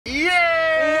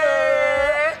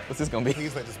What's this gonna be?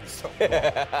 Please let this be so good.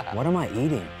 What am I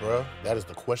eating? Bruh, that is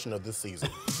the question of this season.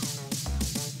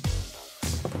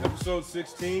 Episode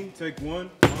 16, take one.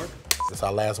 Mark. It's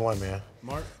our last one, man.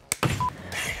 Mark.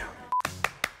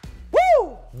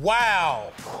 Woo!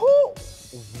 Wow. Woo!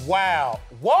 Wow.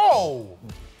 Whoa!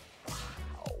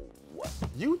 Wow.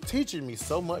 You teaching me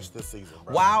so much this season,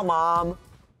 bro. Wow, Mom.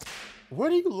 Where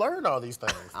do you learn all these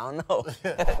things? I don't know.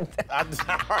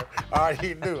 All right,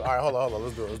 you do. All right, hold on.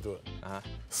 Let's do it.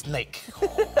 Snake.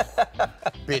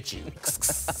 Bitchy.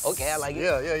 Okay, I like it.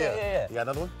 Yeah. You got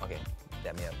another one? Okay,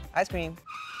 dab me up. Ice cream.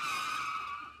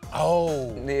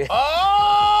 Oh. Yeah.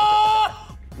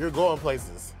 Oh! You're going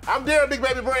places. I'm Darren, Big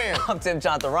Baby Brand. I'm Tim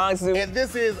Chantarangsu. And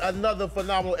this is another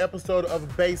phenomenal episode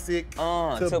of Basic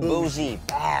to Bougie.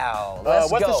 Wow.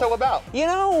 Let's what's go. the show about? You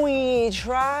know, we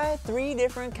try 3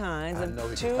 different kinds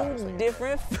of 2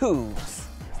 different foods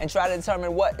and try to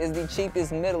determine what is the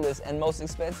cheapest, middlest, and most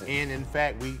expensive. And in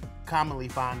fact, we commonly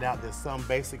find out that some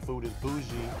basic food is bougie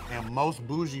and most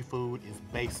bougie food is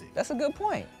basic. That's a good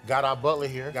point. Got our butler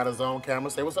here, got his own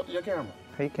camera. Say what's up to your camera.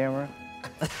 Hey, camera.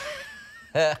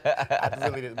 I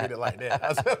really didn't mean it like that.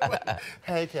 I said,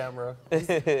 hey, camera.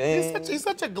 He's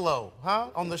such a glow, huh,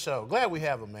 on the show. Glad we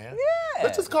have him, man. Yeah.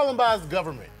 Let's just call him by his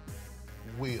government.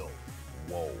 Will.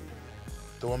 Whoa.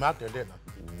 Threw him out there, didn't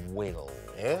I? Will.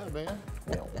 Yeah, man.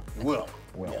 Will.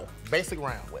 Yeah. Basic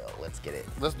round. Will, let's get it.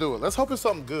 Let's do it. Let's hope it's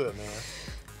something good, man.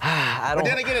 But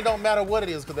then again, it don't matter what it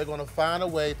is, because they're going to find a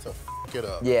way to f it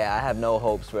up. Yeah, I have no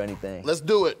hopes for anything. Let's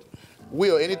do it.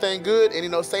 Will, anything good? Any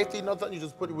no safety, nothing? You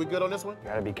just we good on this one?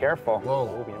 Gotta be careful.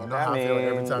 Whoa. You know I what know how I that feel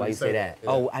every means. time Why you say that? Yeah.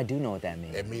 Oh, I do know what that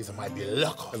means. It means it might be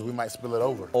liquor, because we might spill it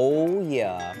over. Oh,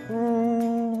 yeah.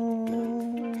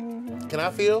 Can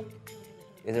I feel?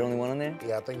 Is there only one on there?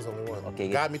 Yeah, I think it's only one. Okay.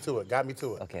 Got me to it. Got me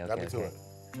to it. Okay, Got me okay, to it.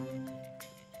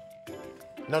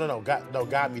 No.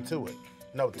 Got me to it.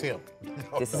 No, Tim.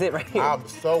 No, This is it right here. I'm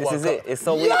so This is it. It's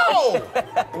so weird. Yo!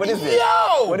 What is it?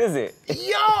 Yo! What is it?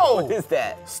 Yo! What is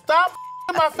that? Stop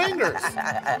my fingers.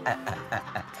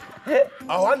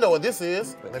 Oh, I know what this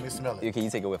is. Let me smell it. Okay, you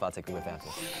take a whiff. I'll take a whiff after.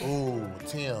 Ooh,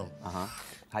 Tim.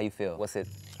 How you feel? What's it?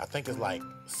 I think it's like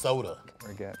soda.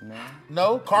 We're getting there.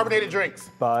 No, carbonated drinks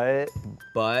But,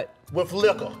 with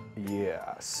liquor.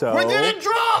 yeah, so. We're getting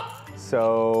drunk!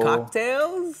 So.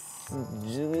 Cocktails? I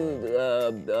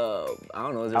don't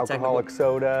know. Is there Alcoholic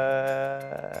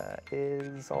soda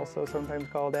is also sometimes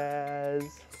called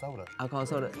as. Soda. alcohol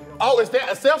soda? Oh, is that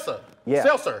a seltzer? Yeah.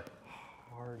 Seltzer.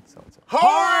 Hard seltzer.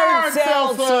 Hard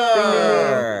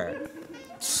seltzer!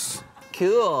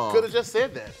 Cool. Could have just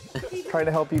said that. Trying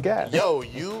to help you guess. Yo,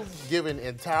 you've given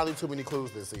entirely too many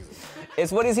clues this season.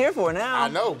 It's what he's here for now. I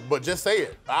know, but just say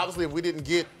it. Obviously, if we didn't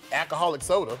get alcoholic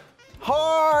soda.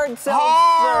 Hard seltzer.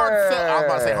 I was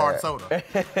about to say hard soda.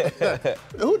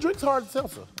 Who drinks hard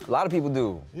seltzer? A lot of people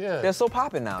do. Yeah. They're so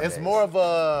popping now. It's more of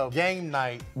a game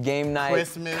night, game night,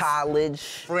 Christmas,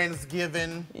 college,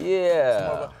 Friendsgiving.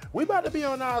 Yeah. We about to be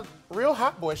on our real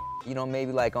hot boy You know,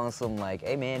 maybe like on some like,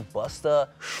 hey man, Buster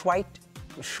Schweit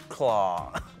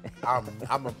Claw.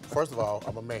 First of all,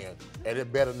 I'm a man, and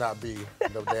it better not be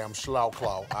no damn schlau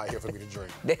claw out here for me to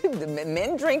drink.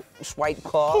 Men drink Schweit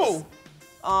Claws. Who?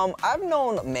 I've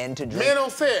known men to drink. Men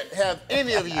on set, have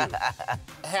any of you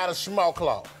had a schmau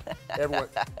claw? Everyone,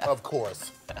 of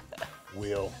course,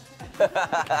 will.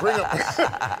 Bring them.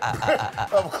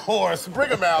 Of course, bring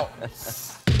them out.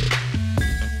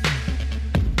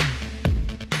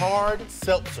 Hard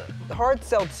seltzer. Hard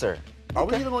seltzer. Are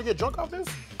we even gonna get drunk off this?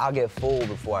 I'll get full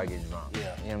before I get drunk. Yeah. You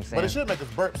know what I'm saying? But it should make us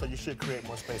burp, so you should create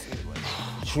more space anyway.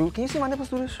 True. Can you see my nipples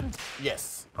through this shirt?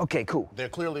 Yes. Okay, cool. They're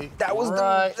clearly That was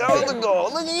right the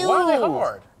goal. Look at you. Why are they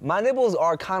hard? My nipples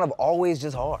are kind of always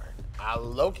just hard. I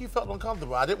low-key felt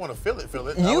uncomfortable. I didn't want to feel it.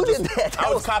 You did that.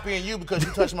 I was copying you because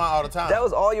you touch mine all the time. That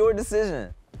was all your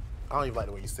decision. I don't even like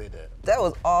the way you said that. That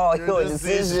was all your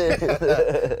decision.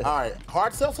 All right,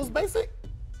 hard seltzer's basic?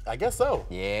 I guess so.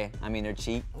 Yeah, I mean, they're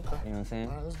cheap. Okay. You know what I'm saying?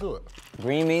 All right, let's do it.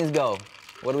 Green beans go.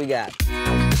 What do we got?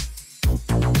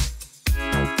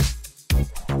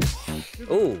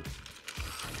 Ooh.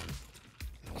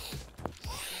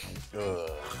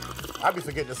 I be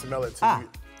forgetting to smell it too.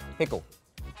 Pickle.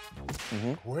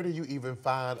 Where do you even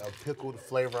find a pickled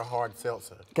flavor hard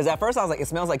seltzer? Because at first I was like, it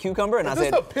smells like cucumber, and Is I this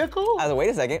said, a pickle? I said, wait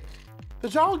a second.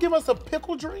 Did y'all give us a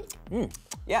pickle drink?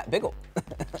 Yeah, pickle.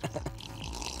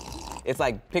 It's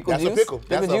like pickle That's juice. a pickle.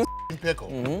 That's juice. a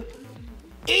pickle.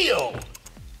 Ew!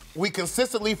 We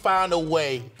consistently find a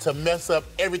way to mess up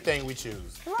everything we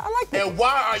choose. I like pickle. And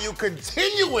why are you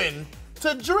continuing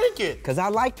to drink it? Because I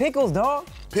like pickles, dog.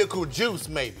 Pickle juice,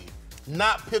 maybe.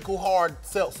 Not pickle hard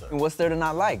seltzer. And what's there to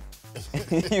not like?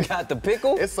 You got the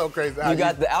pickle. It's so crazy. You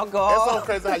got the alcohol. It's so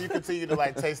crazy how you continue to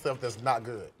like taste stuff that's not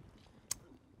good.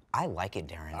 I like it,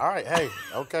 Darren. All right, hey,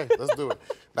 okay, let's do it.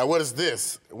 Now, what is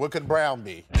this? What could brown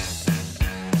be?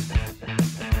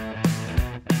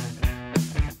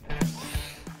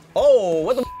 Oh,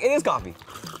 what the It is coffee.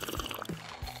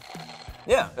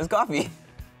 Yeah, it's coffee.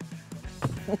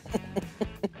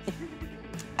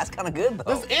 That's kind of good,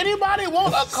 though. Does anybody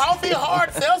want a coffee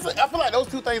hard seltzer? I feel like those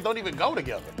two things don't even go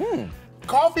together.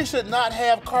 Coffee should not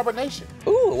have carbonation.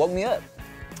 Ooh, it woke me up.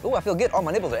 Ooh, I feel good. Oh,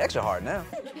 my nipples are extra hard now.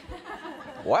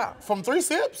 Wow. From 3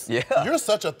 sips? Yeah. You're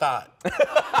such a thought.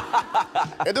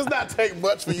 It does not take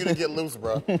much for you to get loose,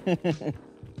 bro.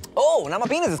 Oh, now my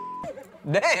penis is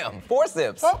damn, 4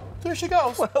 sips. Oh, there she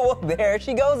goes. Well, there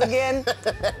she goes again.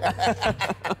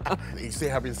 You see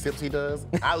how many sips he does?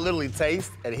 I literally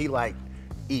taste and he like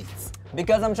eats.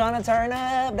 Because I'm trying to turn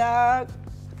up, dog.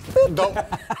 Don't. All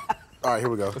right, here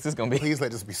we go. What's this gonna be? Please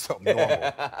let this be something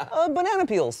normal. Banana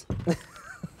peels.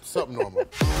 Something normal.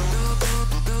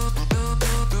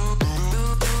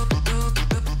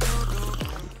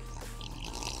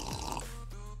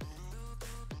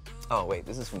 Oh, wait,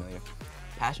 this is familiar.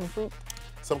 Passion fruit?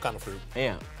 Some kind of fruit.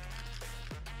 Yeah.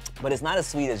 But it's not as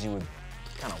sweet as you would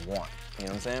kind of want, you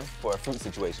know what I'm saying? For a fruit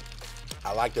situation.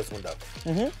 I like this one, though.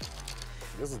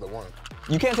 This is the one.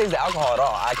 You can't taste the alcohol at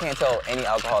all. I can't tell any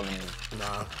alcohol in these.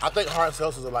 Nah. I think hard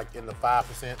seltzers are like in the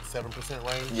 5%, 7%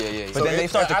 range. Yeah. But then they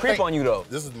start to creep on you, though.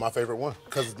 This is my favorite one,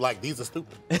 because like these are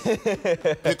stupid.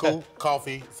 Pickle,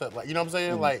 coffee, something like, you know what I'm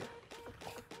saying? Like,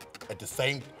 at the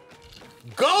same.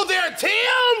 Go there,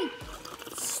 Tim!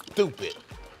 Stupid.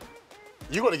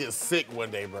 You're gonna get sick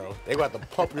one day, bro. They're gonna have to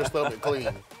pump your stomach clean.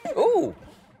 Ooh.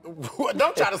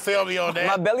 Don't try to sell me on that.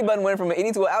 My belly button went from an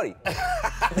innie to an outie.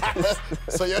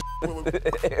 So your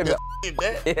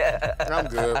that? Yeah. I'm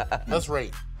good. Let's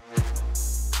rate.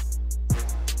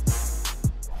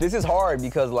 This is hard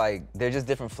because like they're just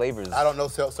different flavors. I don't know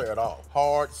seltzer at all.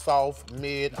 Hard, soft,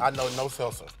 mid. I know no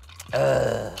seltzer.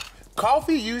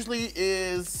 Coffee usually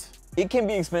is. It can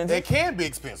be expensive. It can be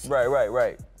expensive.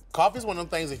 Right. Coffee's one of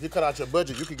them things. If you cut out your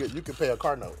budget, you can pay a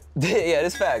car note. Yeah,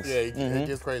 that's facts. Yeah, it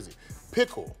gets crazy.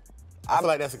 Pickle. I feel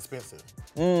like that's expensive.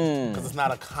 Because it's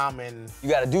not a common. You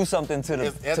got to do something to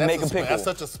make a pickle. That's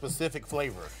such a specific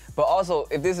flavor. But also,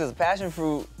 if this is passion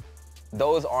fruit,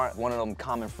 those aren't one of them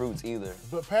common fruits either.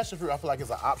 But passion fruit, I feel like is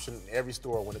an option in every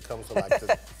store when it comes to like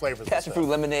the flavors. Passion fruit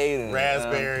lemonade and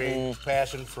raspberry,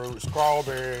 passion fruit,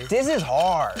 strawberry. This is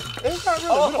hard. It's not really.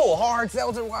 Oh, hard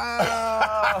seltzer.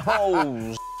 Wow.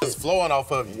 Oh, it's flowing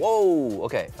off of you. whoa.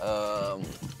 Okay. Oh,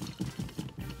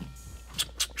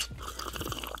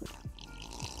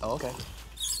 okay.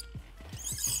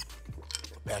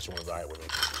 Passion one's all right with me.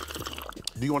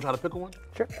 Do you want to try the pickle one?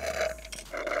 Sure.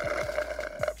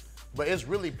 But it's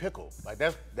really pickle. Like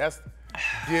that's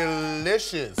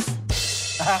delicious.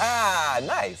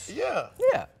 Nice. Yeah.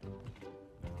 Yeah.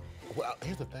 Well,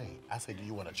 here's the thing. I say, do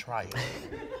you want to try it?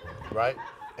 Right?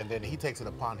 And then he takes it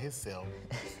upon himself.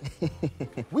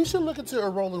 We should look into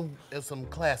enrolling in some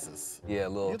classes. Yeah, a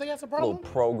little. You think that's a problem?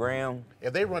 Little program.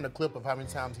 If they run a clip of how many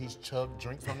times he's chugged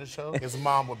drinks on the show, his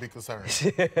mom would be concerned.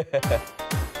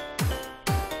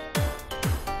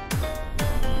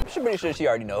 I'm pretty sure she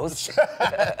already knows.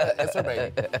 It's her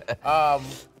baby.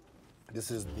 This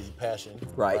is the passion.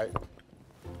 Right.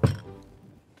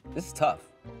 This is tough.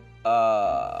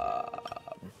 Oh,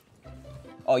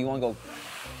 you want to go?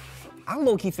 I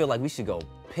low-key feel like we should go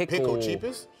pickle. Pickle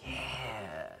cheapest?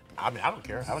 Yeah. I mean, I don't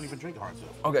care. I don't even drink hard stuff.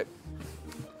 Okay.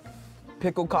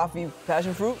 Pickle, coffee,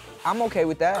 passion fruit. I'm okay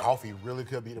with that. Coffee really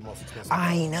could be the most expensive.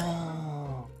 I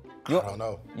know. I don't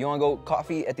know. You want to go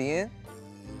coffee at the end?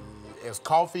 Is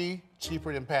coffee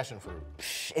cheaper than passion fruit?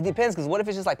 It depends, because what if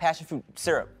it's just like passion fruit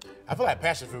syrup? I feel like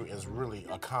passion fruit is really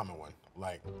a common one.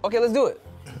 Like, Okay, let's do it.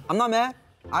 I'm not mad.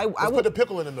 I let's put would the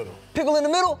pickle in the middle. pickle in the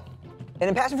middle, and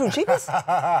then passion fruit cheapest.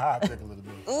 Pickle in the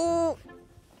middle. Ooh.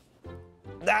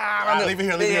 Leave it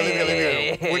here, leave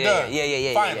it here. We're done.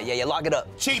 Yeah. Lock it up.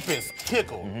 Cheapest,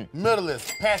 pickle.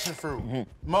 Middleest, passion fruit.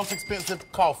 Most expensive,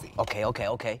 coffee. Okay.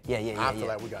 Yeah. I feel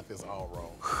like we got this all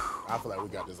wrong.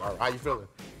 How you feeling?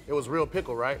 It was real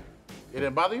pickle, right? It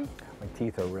didn't bother you? My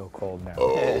teeth are real cold now.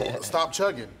 Oh, stop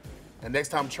chugging. And next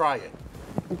time, try it.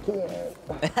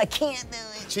 I can't do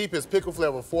it. Cheapest pickle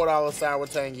flavor, $4 sour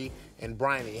tangy and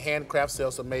briny. Handcraft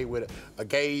seltzer made with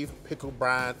agave, pickle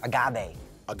brine. Agave.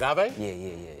 Agave?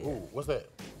 Yeah. Ooh, what's that?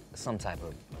 Some type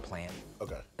of plant.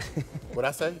 Okay. What'd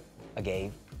I say?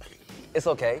 Agave. It's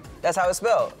okay. That's how it's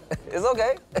spelled. It's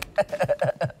okay.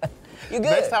 You good?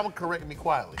 Next time, correct me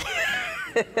quietly.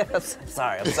 I'm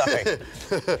sorry. Agave,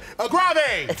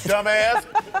 dumbass.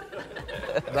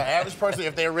 The average person,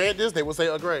 if they read this, they would say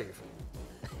a grave.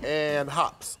 And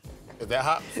hops. Is that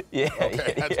hops? Yeah.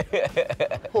 Okay.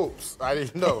 Yeah. Hoops. I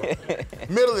didn't know.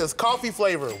 Middle is coffee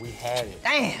flavor. We had it.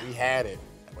 Damn. We had it.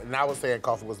 And I was saying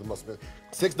coffee was the most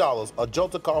expensive. $6. A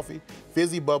jolt of coffee,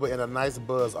 fizzy bubble, and a nice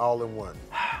buzz all in one.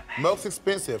 Most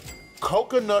expensive.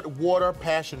 Coconut water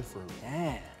passion fruit.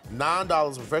 Damn.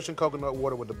 $9 refreshing coconut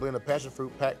water with a blend of passion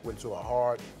fruit packed into a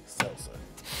hard seltzer.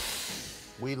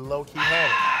 We low-key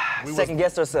had it. Second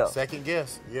guess ourselves. Second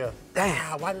guess, yeah.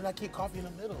 Damn. Why did I keep coffee in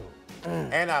the middle?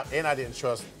 And I didn't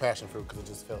trust passion fruit because it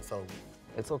just felt so.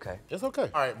 It's okay. It's okay.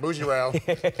 All right, bougie round.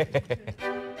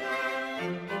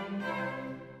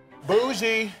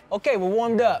 Bougie. Okay, we're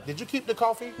warmed up. Did you keep the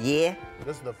coffee? Yeah.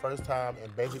 This is the first time in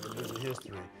basic religion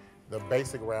history the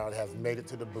basic round has made it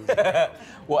to the bougie round.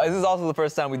 Well, this is also the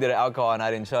first time we did an alcohol and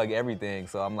I didn't chug everything,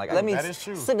 so I'm like, let me That is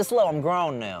true. sip it slow. I'm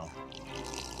grown now.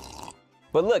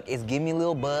 But look, it's giving me a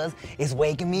little buzz. It's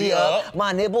waking me up.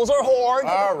 My nipples are hard.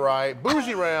 All right,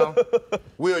 bougie round.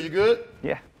 Will, you good?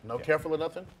 Yeah. No careful or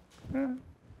nothing?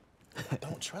 I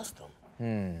don't trust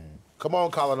him. Come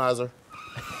on, colonizer.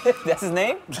 That's his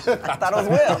name? I thought it was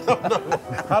Will.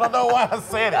 I don't know why I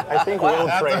said it. I think Will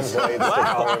translates to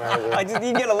colonizer.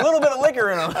 You get a little bit of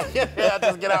liquor in him. Yeah, I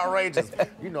just get outrageous.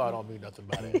 You know I don't mean nothing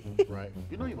by that, right?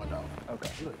 You know you my dog. Okay.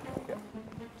 Yeah.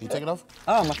 You take it off?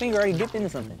 Oh, my finger already dipped into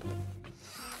something.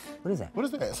 What is that? What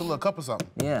is that? It's a little cup or something.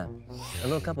 Yeah, a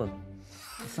little cup of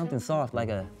something soft, like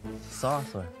a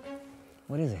sauce or,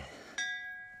 what is it?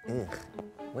 Ugh,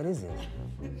 what is it?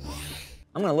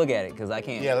 I'm gonna look at it, because I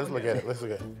can't. Yeah, let's look at it. Let's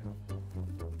look at it.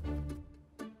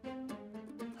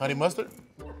 Honey mustard?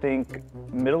 Think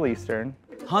Middle Eastern.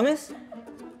 Hummus?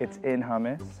 It's in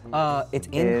hummus. It's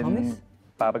in hummus?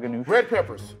 Baba ganoush. Red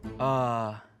peppers.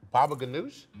 Uh, Baba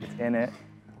ganoush? It's in it.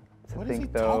 So What is he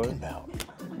think those. talking about?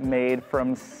 Made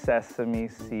from sesame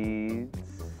seeds.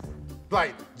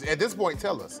 Like, at this point,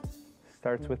 tell us.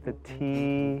 Starts with the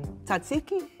T.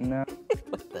 tzatziki? No.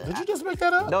 Did you just make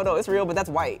that up? No, it's real, but that's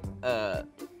white. Ta,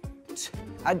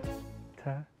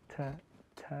 ta,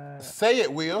 ta. Say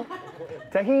it, Will.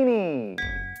 Tahini.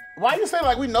 Why you say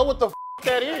like we know what the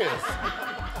that is?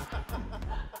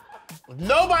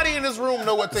 Nobody in this room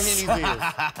know what tahini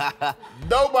is.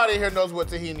 Nobody here knows what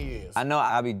tahini is. I know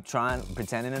I be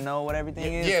pretending to know what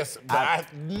everything is. Yes, but I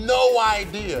have no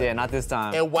idea. Yeah, not this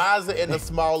time. And why is it in a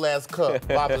small ass cup?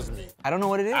 Bothers me. I don't know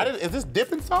what it is. Is this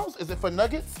dipping sauce? Is it for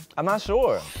nuggets? I'm not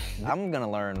sure. I'm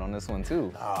gonna learn on this one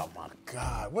too. Oh my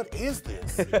God, what is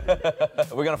this?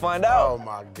 We're gonna find out. Oh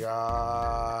my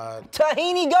God.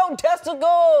 Tahini goat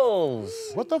testicles!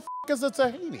 What the is a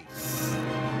tahini?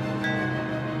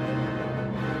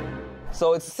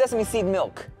 So it's sesame seed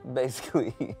milk,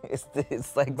 basically.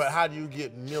 It's like. But how do you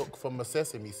get milk from a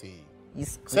sesame seed? You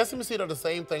Sesame seed are the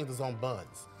same things that's on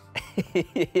buns.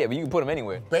 yeah, but you can put them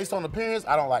anywhere. Based on appearance,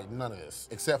 I don't like none of this,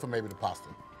 except for maybe the pasta.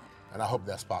 And I hope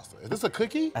that's pasta. Is this a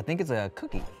cookie? I think it's a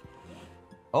cookie.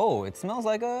 Oh, it smells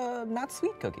like a not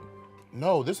sweet cookie.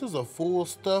 No, this is a full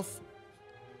stuff.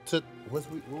 What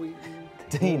we eating?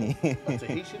 Tahini. A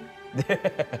Tahitian?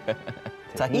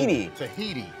 Tahiti.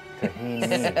 Tahiti.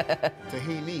 Tahini.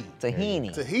 Tahini.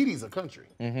 Tahini. Tahiti's a country.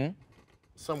 Mm-hmm.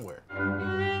 Somewhere.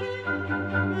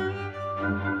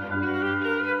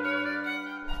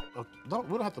 We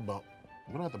don't have to bump.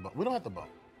 We don't have to bump. We don't have to bump.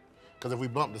 Because if we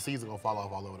bump, the seeds are gonna fall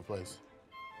off all over the place.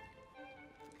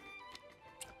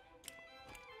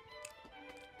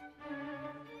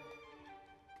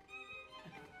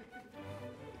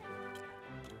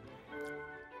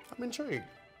 I'm intrigued.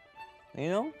 You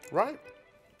know? Right?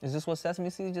 Is this what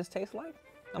sesame seeds just taste like?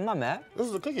 I'm not mad. This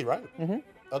is a cookie, right? Mm-hmm.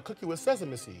 A cookie with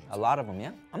sesame seeds. A lot of them,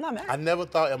 yeah. I'm not mad. I never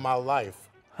thought in my life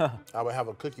I would have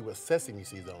a cookie with sesame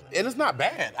seeds on it. And it's not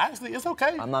bad. Actually, it's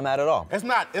okay. I'm not mad at all. It's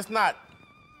not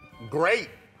great,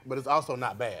 but it's also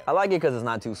not bad. I like it because it's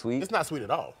not too sweet. It's not sweet at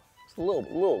all. It's a little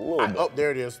bit. Oh, there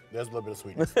it is. There's a little bit of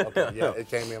sweetness. Okay, yeah, it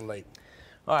came in late.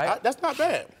 All right. That's not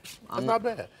bad. That's not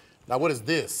bad. Now, what is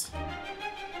this?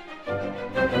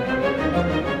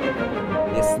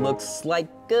 This looks like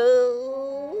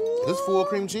Is this full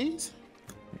cream cheese?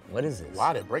 What is this?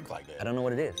 Why did it break like that? I don't know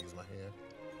what it is. Use my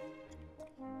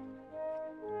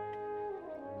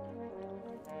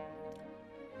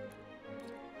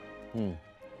hand.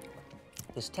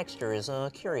 This texture is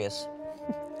curious.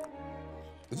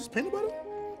 Is this peanut butter?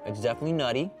 It's definitely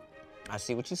nutty. I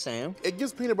see what you're saying. It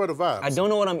gives peanut butter vibes. I don't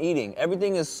know what I'm eating.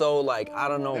 Everything is so like, I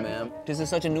don't know, man. This is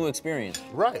such a new experience.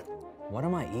 Right. What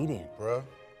am I eating? Bruh,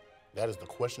 that is the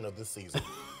question of this season.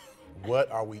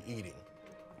 What are we eating?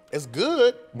 It's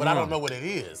good, but I don't know what it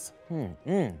is. I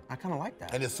kind of like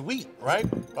that. And it's sweet, right?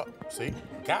 Oh, see?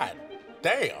 God.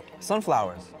 Damn.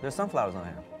 Sunflowers. There's sunflowers on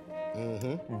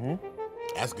here.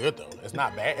 That's good though. It's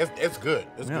not bad. It's good.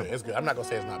 It's Yeah. good. It's good. I'm not gonna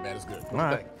say it's not bad. It's good. What All do you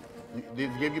right. think?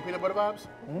 Did you give you peanut butter vibes?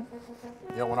 You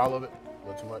don't want all of it? A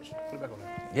little too much? Put it back on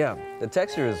there. Yeah, the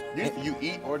texture is. You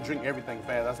eat or drink everything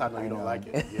fast. That's how I know you don't like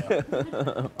it. Yeah.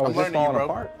 Oh, I'm it's just learning you, falling bro.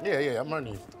 apart. Yeah, I'm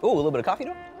learning you. Ooh, a little bit of coffee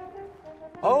though?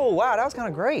 Oh, wow, that was kind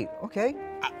of great. Okay.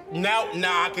 Now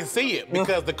I can see it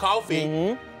because the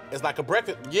coffee is like a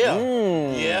breakfast. Yeah.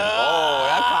 Yeah. Oh,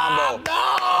 that combo.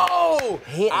 No!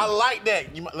 Hitting. I like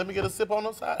that. Let me get a sip on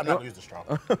the side. I'm not gonna use the straw.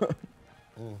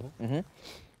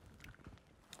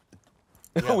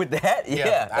 With that?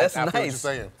 Yeah, that's I feel what you're nice.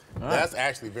 saying. That's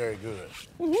actually very good.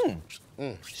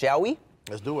 Shall we?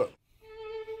 Let's do it.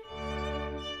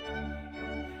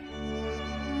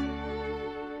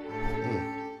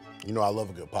 You know I love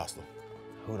a good pasta.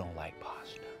 Who don't like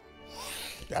pasta?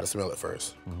 Gotta smell it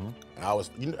first. And I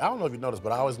don't know if you noticed,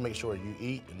 but I always make sure you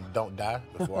eat and you don't die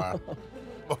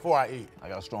before I eat. I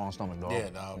got a strong stomach, dog. Yeah,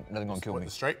 no. Nothing gonna kill me.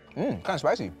 Straight? Kind of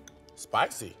spicy.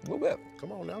 Spicy. A little bit.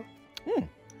 Come on now.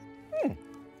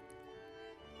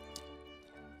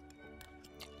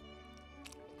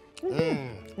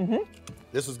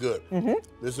 This is good.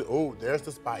 This is, oh, there's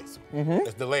the spice.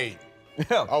 It's delayed.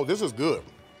 Yeah. Oh, this is good.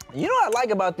 You know what I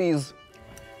like about these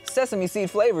sesame seed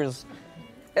flavors?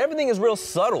 Everything is real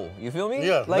subtle. You feel me?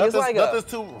 Yeah, Like it's like nothing's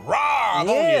too raw on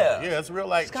you. Yeah. Yeah, it's real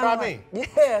like, it's try kinda me. like-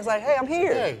 Yeah, it's like, hey, I'm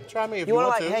here. Hey, try me if You you wanna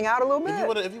want like to. hang out a little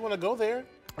bit? If you wanna go there,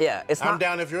 Yeah, it's I'm not.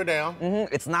 down if you're down.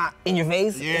 It's not in your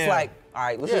face. Yeah. It's like, all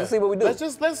right, let's Yeah. just see what we do.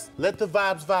 Let's let the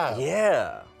vibes vibe.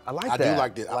 Yeah, I like I that. do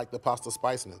like this. I like the pasta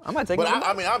spiciness. I might take But it.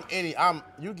 I mean,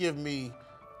 you give me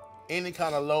any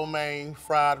kind of lo mein,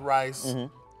 fried rice,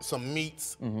 some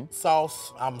meats,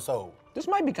 sauce, I'm sold. This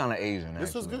might be kind of Asian. This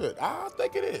is actually. good. I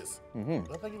think it is. I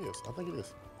think it is. I think it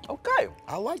is. Okay.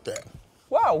 I like that.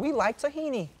 Wow, we like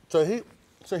tahini.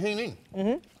 Tahini.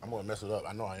 I'm gonna mess it up.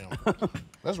 I know I am.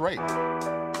 That's right.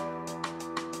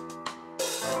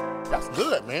 That's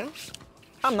good, man.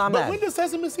 I'm not But mad. when do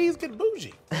sesame seeds get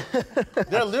bougie?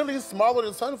 They're literally smaller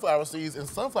than sunflower seeds, and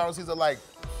sunflower seeds are like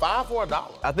 $5 for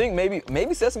 $1. I think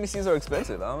maybe sesame seeds are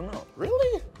expensive. I don't know.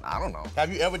 Really? I don't know.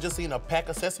 Have you ever just seen a pack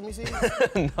of sesame seeds?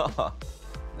 No.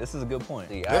 This is a good point.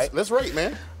 Let's rate,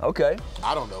 man. Okay.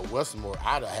 I don't know what's more.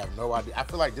 I have no idea. I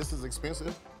feel like this is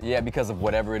expensive. Yeah, because of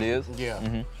whatever it is.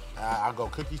 Yeah. I'll go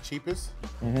cookies cheapest.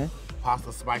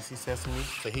 Pasta spicy sesame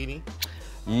tahini.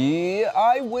 Yeah,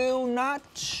 I will not.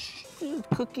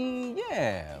 Cookie,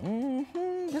 yeah.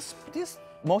 This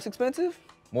most expensive?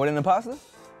 More than the pasta?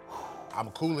 I'm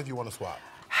cool if you want to swap.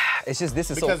 It's just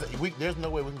this is Because so. there's no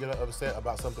way we can get upset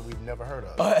about something we've never heard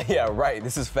of. Yeah, right.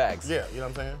 This is facts. Yeah, you know what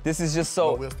I'm saying? This is just But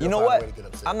so. we'll still You know find a what? way to get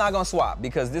upset. I'm not gonna swap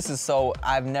because this is so.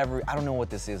 I don't know what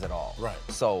this is at all. Right.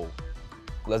 So,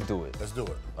 let's do it. Let's do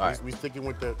it. All right. We sticking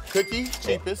with the cookie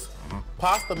cheapest,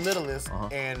 pasta middleist,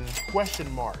 and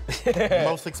question mark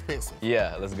most expensive.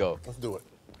 Yeah, let's go. Let's do it.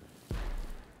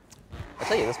 I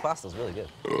tell you, this pasta's really good.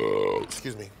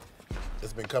 Excuse me.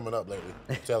 It's been coming up lately.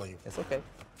 I'm telling you. It's okay.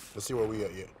 Let's see where we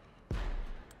at.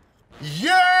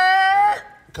 Yeah!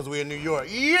 Because we're in New York.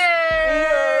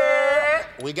 Yeah!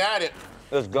 We got it.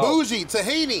 Let's go. Bougie,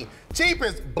 tahini,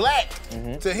 cheapest black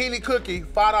tahini cookie,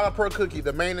 $5 per cookie.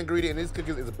 The main ingredient in these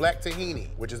cookies is black tahini,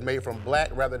 which is made from black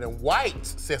rather than white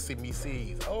sesame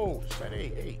seeds. Oh, shit,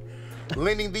 hey.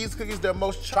 Lending these cookies their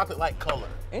most chocolate-like color.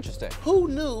 Interesting. Who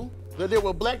knew that there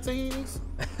were black tahinis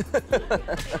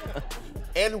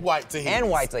and white tahinis? And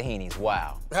white tahinis.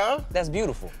 Wow. Huh? That's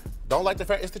beautiful. Don't like the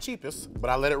fact it's the cheapest, but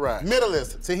I let it ride.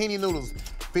 Middleist, tahini noodles,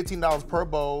 $15 per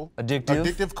bowl. Addictive?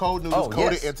 Addictive cold noodles Oh,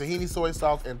 coated yes. in tahini soy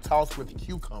sauce and tossed with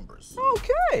cucumbers.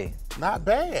 Okay. Not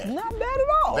bad. Not bad at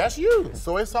all. That's you.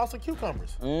 Soy sauce and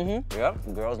cucumbers.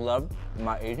 Yep. Girls love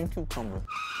my Asian cucumber.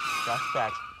 That's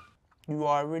facts. You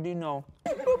already know.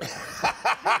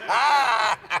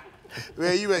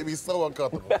 Man, you make me so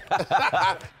uncomfortable.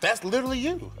 That's literally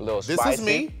you. A little This spicy. is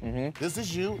me. This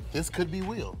is you. This could be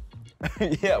Will.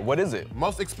 Yeah. What is it?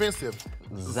 Most expensive.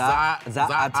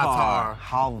 Za'atar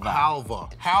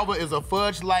halva. Halva is a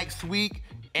fudge-like sweet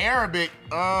Arabic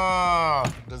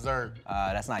dessert.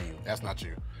 That's not you. That's not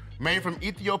you. Made from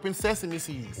Ethiopian sesame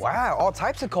seeds. Wow. All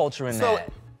types of culture in So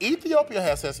that. Ethiopia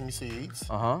has sesame seeds.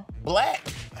 Black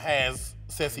has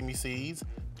sesame seeds.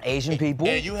 Asian people.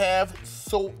 And you have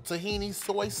tahini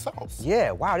soy sauce.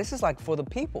 Yeah. Wow. This is like for the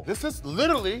people. This is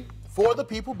literally for the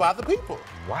people by the people.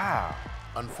 Wow.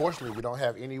 Unfortunately, we don't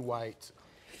have any white.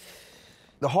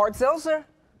 The hard seltzer.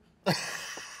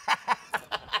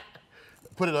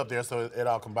 Put it up there so it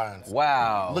all combines.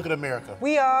 Wow. Look at America.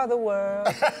 We are the world.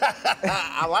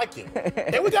 I like it.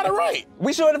 And we got it right.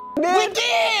 We sure the did. We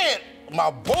did! My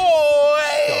boy!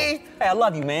 Hey, I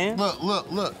love you, man. Look,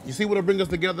 look, look. You see what'll bring us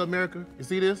together, America? You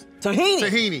see this? Tahini.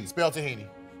 Tahini. Spell tahini.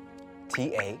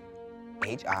 T-A-H-I-Ni.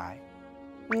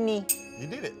 You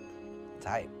did it.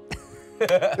 Type.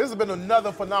 This has been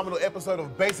another phenomenal episode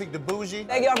of Basic to Bougie.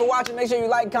 Thank y'all for watching. Make sure you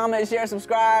like, comment, share,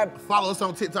 subscribe. Follow us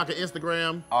on TikTok and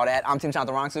Instagram. All that. I'm Tim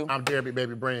Chantarangsu. I'm Darren Big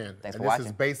Baby Brand. Thanks for This watching.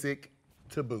 is Basic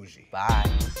to Bougie. Bye.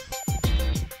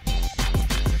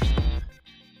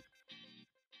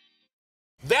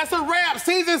 That's a wrap.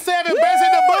 Season 7,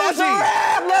 Basic to Bougie. That's a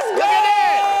wrap. Let's go. Look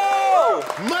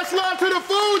at that. Much love to the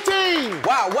food team.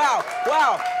 Wow, wow,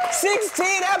 wow.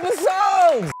 16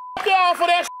 episodes. Y'all for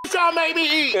that y'all made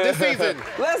me eat this season.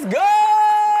 Let's go.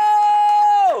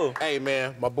 Hey,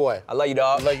 man, my boy. I love you,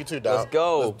 dog. I love you too, dog. Let's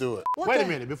go. Let's do it. What Wait the- a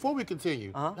minute. Before we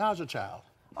continue, how's your child?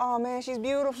 Oh, man, she's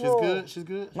beautiful. She's good? She's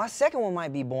good? My second one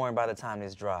might be born by the time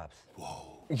this drops.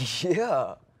 Whoa.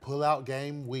 Yeah. Pull out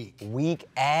game week. Weak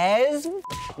as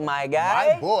my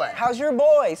guy. My boy. How's your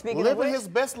boy? Speaking of Living which. his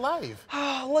best life.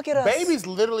 Oh, look at us. Babies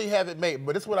literally have it made,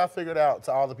 but this is what I figured out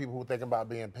to all the people who are thinking about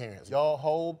being parents. Your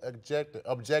whole objective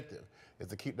is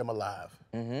to keep them alive.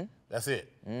 That's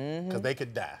it. Because they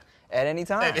could die. At any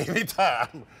time. At any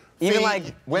time. Even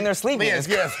like when they're sleeping. Yes,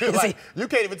 yes. Like, you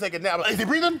can't even take a nap. Like, is he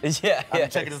breathing? Yeah, I'm yeah.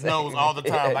 checking his nose all the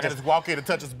time. Yeah, Like, I just walk in and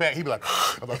touch his back. He'd be like,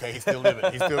 I'm okay, he's still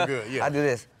living. He's still good. Yeah. I do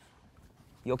this.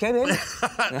 You okay, baby?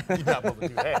 You're not supposed to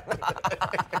do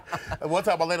that. And one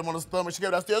time I laid him on his stomach. She came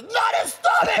downstairs, not his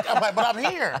stomach! I'm like, but I'm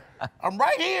here. I'm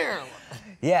right here.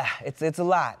 Yeah, it's a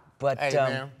lot. But, Hey,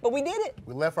 man. but we did it.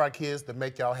 We left our kids to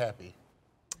make y'all happy.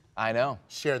 I know.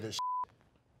 Share this.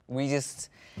 We just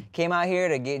came out here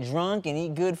to get drunk and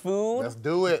eat good food. Let's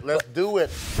do it. Let's do it.